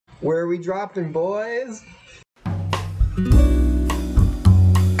Where are we dropping, boys?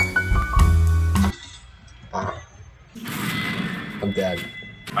 I'm dead.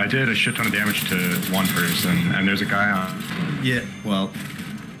 I did a shit ton of damage to one person, and there's a guy on. Yeah, well.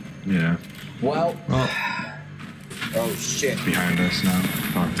 Yeah. Well. Oh shit. Behind us now.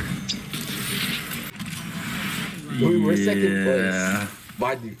 Fuck. We were second place.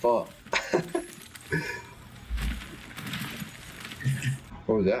 By default.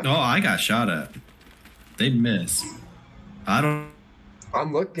 What was that? Oh, I got shot at. They'd miss. I'm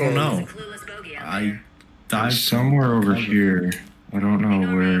looking. Oh no. I died somewhere over here. I don't know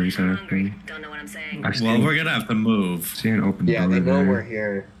where exactly. Don't know what I'm saying. Well, we're gonna have to move. See an open door. Yeah, they know there. we're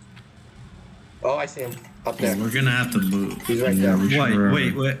here. Oh, I see him up there. We're gonna have to move. He's right there.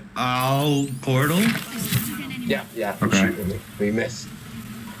 Wait. Oh, portal? Yeah. Okay. Me. We missed.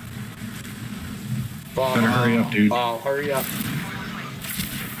 Better hurry up, dude. Oh, hurry up.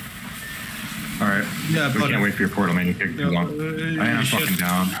 Alright. Yeah, we can't wait for your portal, man. You take too long. I am fucking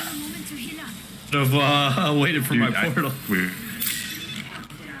down. Should have waited for my portal.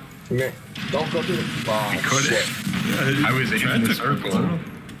 Come here. Don't go through the... Oh, we couldn't. I was in the circle.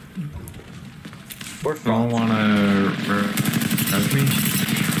 We're don't want to res me?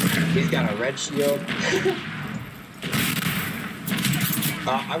 Okay. He's got a red shield.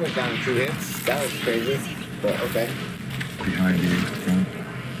 I went down in 2 hits. That was crazy. But okay. Behind you. Yeah.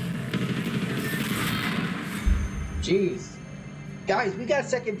 Jeez. Guys, we got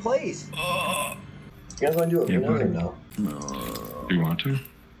second place. You guys want to do arenas or no? Do you want to?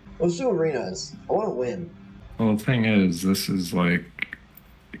 Let's do arenas. I want to win. Well, the thing is, this is like,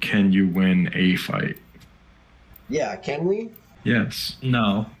 can you win a fight? Yeah, can we? Yes.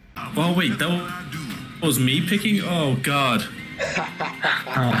 No. Oh, wait, that was me picking? Oh, God.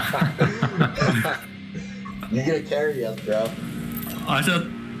 You're going to carry us, bro. I thought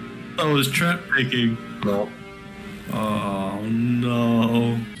that was Trent picking. No. Oh,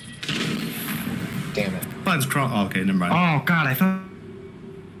 no. Damn it. Mine's oh, okay, never mind. Oh, God, I thought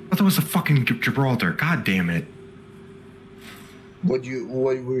that was a fucking Gibraltar. God damn it. What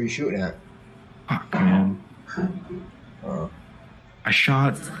were you shooting at? Fuck, man. I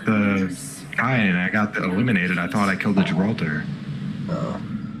shot the guy and I got eliminated. I thought I killed the Gibraltar.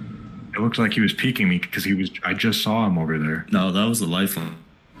 It looked like he was peeking me because I just saw him over there. No, that was the lifeline.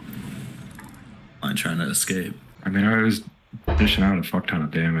 I'm trying to escape. I mean, I was dishing out a fuck ton of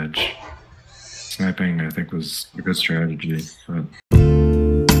damage. Sniping, I think, was a good strategy, but...